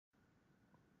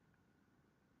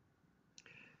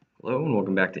Hello and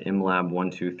welcome back to MLab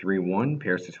 1231,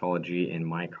 Parasitology and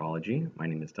Mycology. My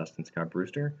name is Dustin Scott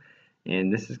Brewster,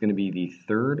 and this is going to be the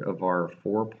third of our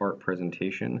four-part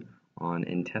presentation on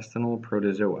intestinal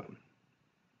protozoa.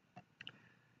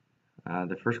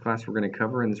 The first class we're going to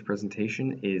cover in this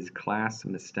presentation is class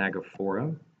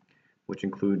Mystagophora, which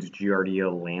includes GIARDIA,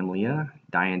 LAMBLIA,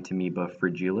 DIENTAMOEBA,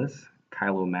 FRAGILIS,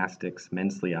 CHILOMASTIX,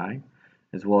 MESNILI,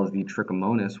 as well as the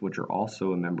Trichomonas, which are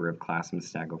also a member of class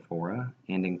Mystagophora,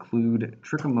 and include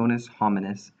Trichomonas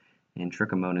hominis and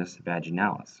Trichomonas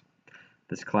vaginalis.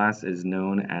 This class is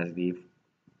known as the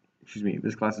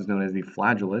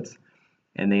flagellates,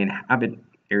 and they inhabit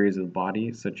areas of the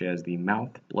body such as the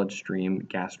mouth, bloodstream,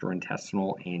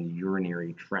 gastrointestinal, and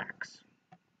urinary tracts.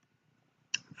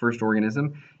 First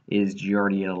organism is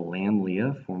GIARDIA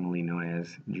lamblia, formerly known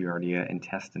as GIARDIA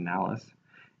intestinalis,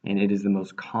 and it is the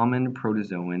most common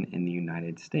protozoan in the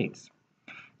United States.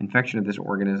 Infection of this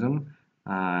organism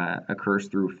occurs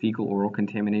through fecal-oral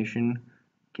contamination,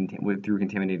 through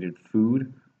contaminated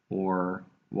food or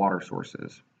water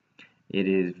sources. It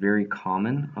is very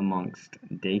common amongst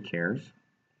daycares,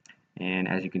 and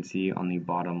as you can see on the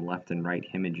bottom left and right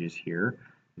images here,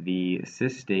 the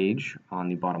cyst stage on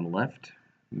the bottom left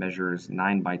measures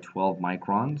 9 by 12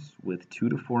 microns with 2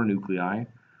 to 4 nuclei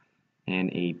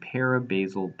and a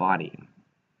parabasal body.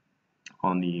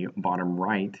 On the bottom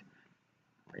right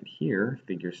here,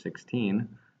 figure 16,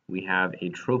 we have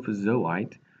a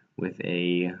trophozoite with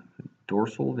a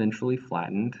dorsal ventrally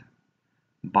flattened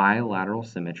bilateral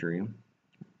symmetry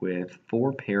with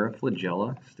 4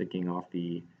 paraflagella sticking off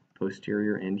the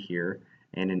posterior end here,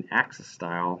 and an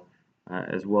axostyle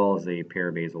as well as a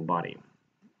parabasal body.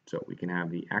 So we can have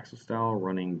the axostyle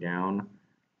running down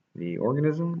the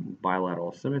organism,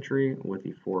 bilateral symmetry with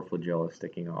the 4 flagella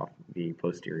sticking off the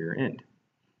posterior end.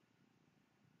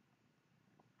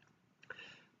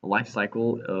 The life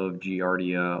cycle of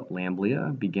GIARDIA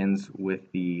lamblia begins with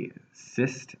the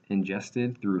cyst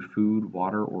ingested through food,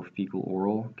 water, or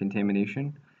fecal-oral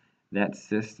contamination. That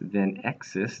cyst then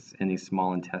excists in the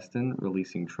small intestine,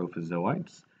 releasing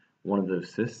trophozoites. One of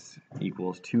those cysts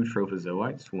equals 2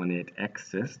 trophozoites when it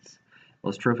excists.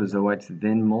 Those trophozoites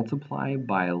then multiply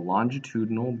by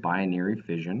longitudinal binary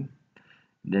fission.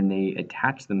 Then they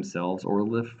attach themselves or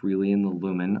live freely in the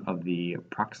lumen of the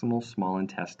proximal small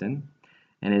intestine.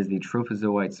 And as the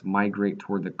trophozoites migrate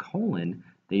toward the colon,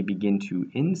 they begin to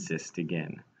encyst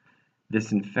again.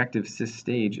 This infective cyst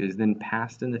stage is then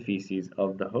passed in the feces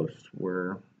of the host,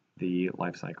 where the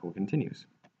life cycle continues.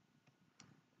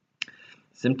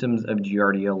 Symptoms of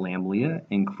GIARDIA lamblia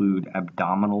include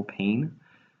abdominal pain,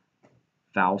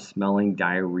 foul-smelling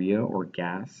diarrhea or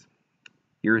gas,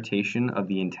 irritation of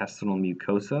the intestinal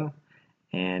mucosa,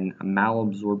 and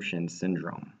malabsorption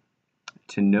syndrome.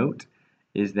 To note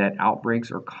is that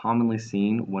outbreaks are commonly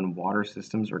seen when water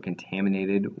systems are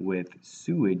contaminated with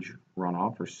sewage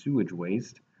runoff or sewage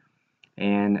waste,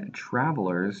 and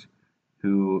travelers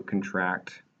who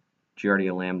contract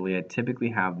GIARDIA lamblia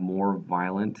typically have more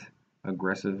violent,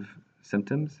 aggressive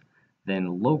symptoms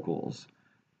than locals.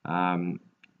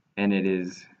 And it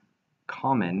is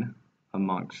common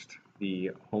amongst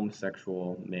the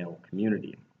homosexual male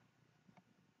community.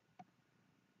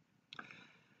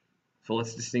 So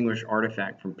let's distinguish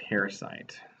artifact from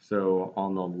parasite. So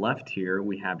on the left here,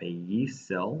 we have a yeast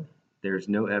cell. There's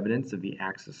no evidence of the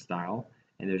axostyle,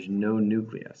 and there's no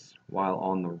nucleus. While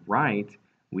on the right,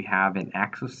 we have an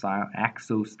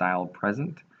axostyle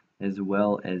present, as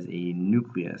well as a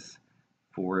nucleus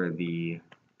for the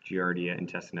GIARDIA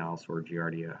intestinalis or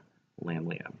GIARDIA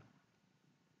lamblia.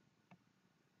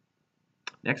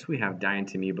 Next we have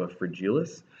Dientamoeba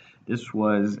fragilis. This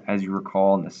was, as you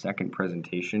recall in the second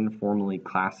presentation, formerly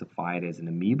classified as an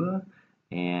amoeba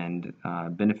and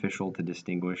beneficial to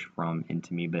distinguish from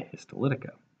Entamoeba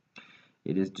histolytica.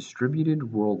 It is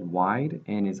distributed worldwide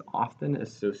and is often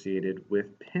associated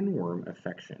with pinworm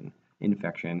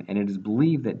infection, and it is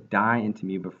believed that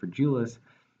Dientamoeba fragilis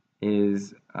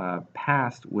is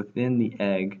passed within the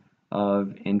egg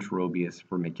of Enterobius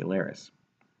formicularis.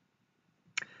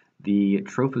 The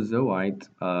trophozoite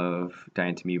of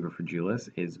Dientamoeba fragilis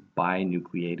is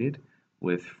binucleated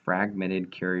with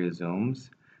fragmented karyosomes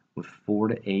with 4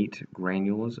 to 8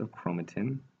 granules of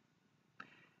chromatin.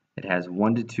 It has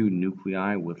 1 to 2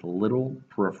 nuclei with little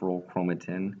peripheral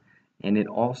chromatin, and it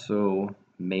also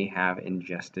may have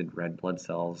ingested red blood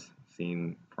cells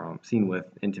seen with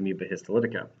Entamoeba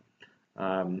histolytica.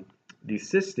 The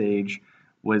cyst stage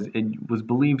was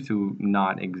believed to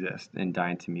not exist in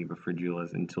Dientamoeba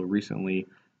fragilis until recently.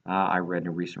 I read in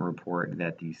a recent report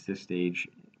that the cyst stage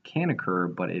can occur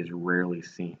but is rarely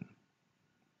seen.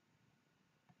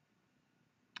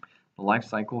 The life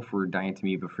cycle for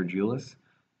Dientamoeba fragilis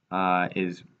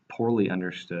is poorly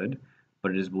understood, but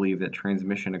it is believed that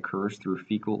transmission occurs through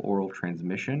fecal-oral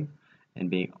transmission and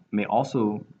may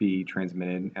also be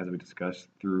transmitted, as we discussed,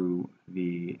 through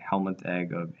the helminth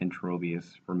egg of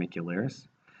Enterobius formicularis.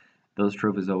 Those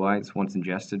trophozoites, once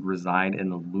ingested, reside in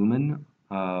the lumen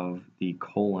of the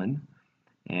colon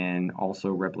and also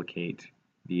replicate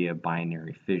via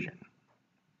binary fission.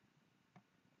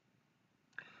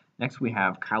 Next, we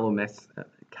have Chilomastics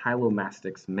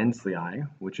menslii,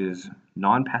 which is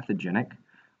non-pathogenic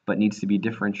but needs to be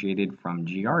differentiated from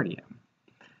GIARDIA.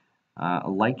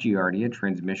 Like GIARDIA,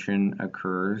 transmission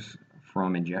occurs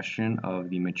from ingestion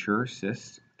of the mature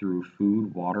cyst through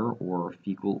food, water, or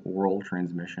fecal-oral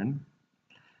transmission.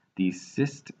 The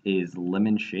cyst is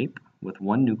lemon-shaped with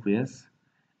one nucleus,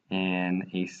 and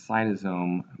a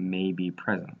cytosome may be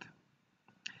present.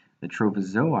 The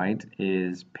trophozoite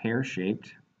is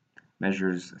pear-shaped,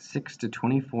 measures 6 to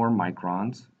 24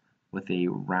 microns with a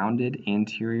rounded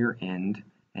anterior end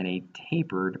and a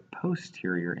tapered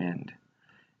posterior end,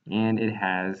 and it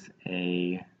has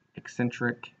a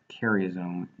eccentric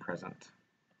karyosome present.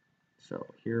 So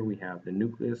here we have the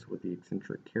nucleus with the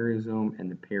eccentric karyosome and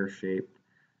the pear-shaped,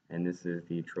 and this is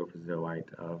the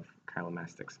trophozoite of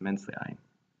Chilomastics menslii.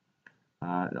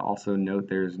 Also note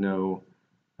there's no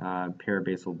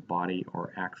parabasal body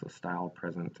or axostyle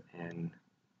present in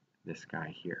this guy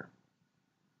here.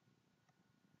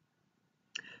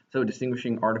 So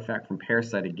distinguishing artifact from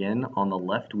parasite again, on the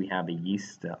left we have a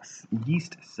yeast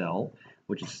cell,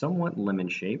 which is somewhat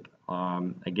lemon-shaped.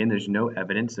 Again, there's no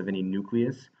evidence of any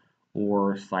nucleus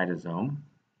or cytosome.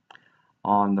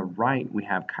 On the right we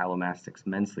have Chilomastics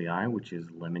menslii, which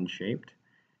is lemon-shaped,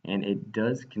 and it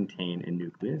does contain a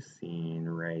nucleus, seen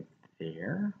right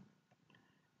there.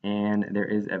 And there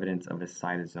is evidence of a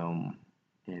cytosome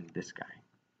in this guy.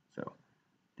 So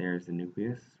there's the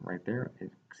nucleus right there,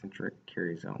 eccentric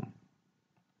karyosome.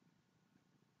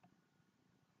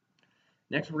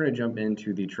 Next, we're going to jump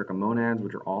into the trichomonads,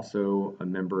 which are also a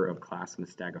member of class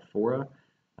Mystagophora.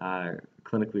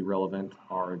 Clinically relevant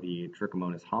are the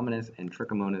Trichomonas hominis and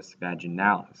Trichomonas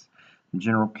vaginalis. The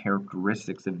general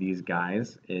characteristics of these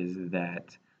guys is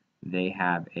that they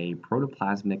have a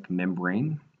protoplasmic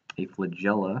membrane, a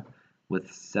flagella with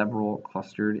several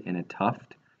clustered in a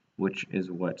tuft, which is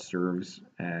what serves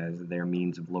as their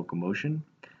means of locomotion.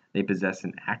 They possess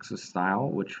an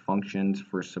axostyle, which functions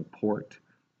for support,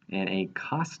 and a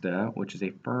costa, which is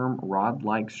a firm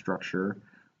rod-like structure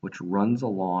which runs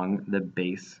along the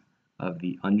base of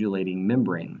the undulating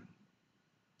membrane.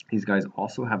 These guys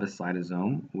also have a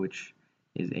cytosome, which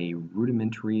is a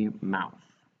rudimentary mouth.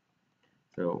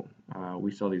 So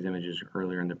we saw these images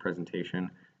earlier in the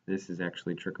presentation. This is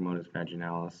actually Trichomonas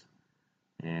vaginalis,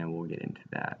 and we'll get into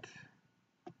that,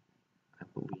 I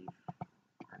believe,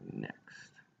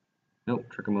 next. Nope,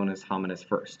 Trichomonas hominis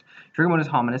first. Trichomonas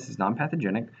hominis is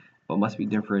non-pathogenic, but must be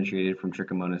differentiated from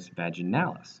Trichomonas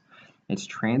vaginalis. It's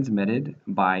transmitted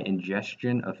by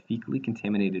ingestion of fecally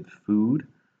contaminated food,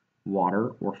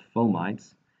 water, or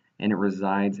fomites, and it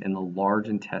resides in the large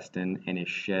intestine and is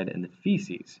shed in the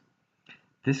feces.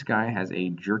 This guy has a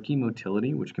jerky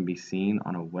motility, which can be seen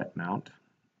on a wet mount.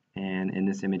 And in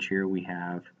this image here, we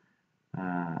have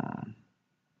a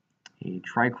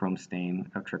trichrome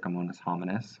stain of Trichomonas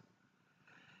hominis.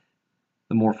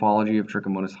 The morphology of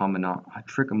Trichomonas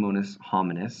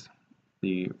hominis,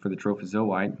 for the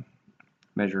trophozoite,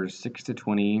 measures 6 to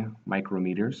 20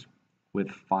 micrometers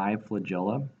with 5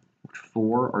 flagella, which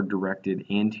 4 are directed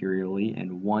anteriorly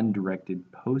and 1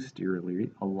 directed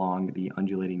posteriorly along the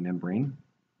undulating membrane.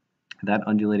 That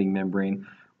undulating membrane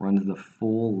runs the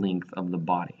full length of the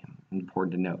body.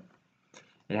 Important to note.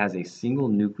 It has a single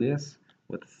nucleus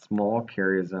with small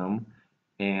karyosome,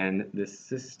 and this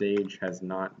cyst stage has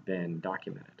not been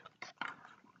documented.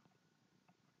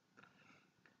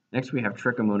 Next, we have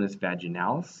Trichomonas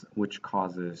vaginalis, which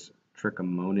causes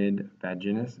trichomonid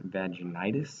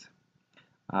vaginitis.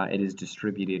 It is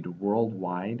distributed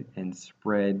worldwide and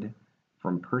spread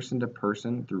from person to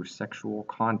person through sexual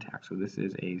contact. So this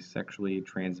is a sexually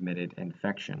transmitted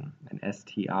infection, an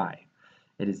STI.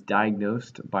 It is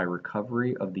diagnosed by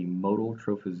recovery of the motile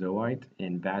trophozoite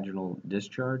in vaginal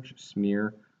discharge,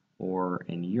 smear, or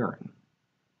in urine.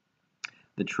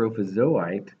 The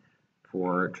trophozoite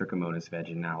for Trichomonas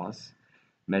vaginalis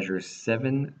measures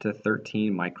 7 to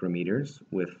 13 micrometers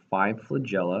with 5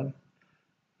 flagella,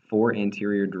 4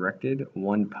 anterior directed,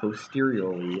 1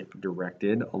 posteriorly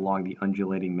directed along the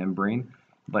undulating membrane,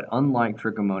 but unlike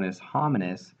Trichomonas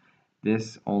hominis,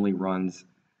 this only runs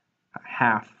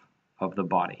half of the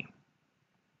body.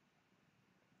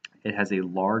 It has a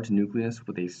large nucleus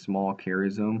with a small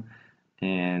karyosome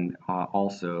and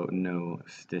also no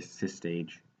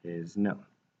cystage is known.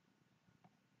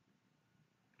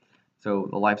 So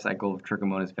the life cycle of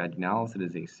Trichomonas vaginalis, it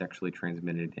is a sexually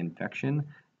transmitted infection.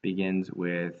 Begins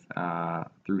with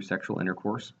through sexual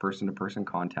intercourse, person-to-person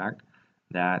contact.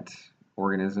 That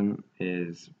organism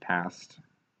is passed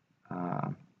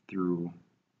through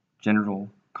genital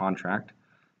contact,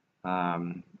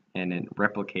 and it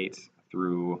replicates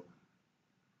through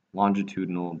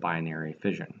longitudinal binary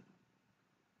fission.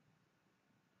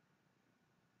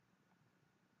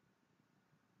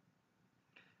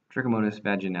 Trichomonas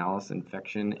vaginalis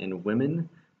infection in women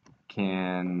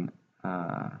can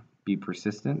be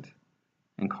persistent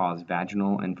and cause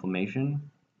vaginal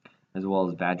inflammation, as well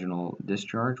as vaginal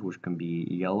discharge, which can be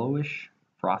yellowish,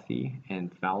 frothy,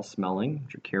 and foul-smelling,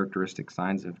 which are characteristic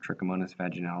signs of Trichomonas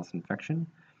vaginalis infection,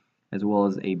 as well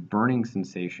as a burning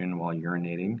sensation while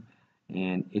urinating,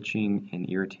 and itching and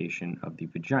irritation of the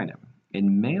vagina.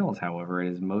 In males, however,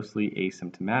 it is mostly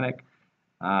asymptomatic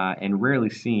and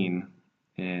rarely seen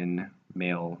in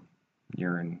male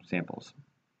urine samples.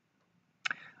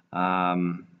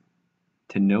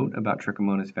 To note about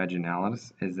Trichomonas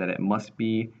vaginalis is that it must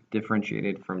be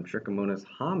differentiated from Trichomonas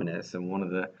hominis, and one of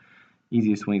the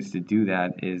easiest ways to do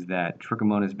that is that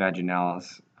Trichomonas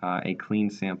vaginalis, a clean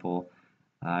sample,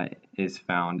 is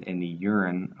found in the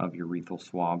urine of urethral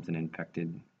swabs and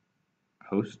infected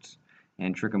hosts,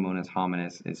 and Trichomonas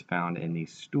hominis is found in the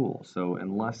stool. So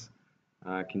unless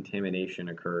contamination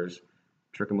occurs,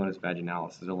 Trichomonas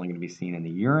vaginalis is only going to be seen in the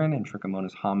urine, and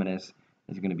Trichomonas hominis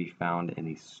is going to be found in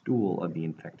the stool of the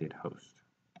infected host.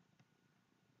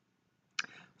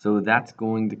 So that's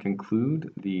going to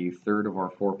conclude the third of our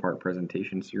four-part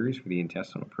presentation series for the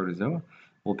intestinal protozoa.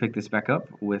 We'll pick this back up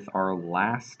with our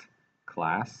last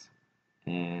class,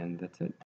 and that's it.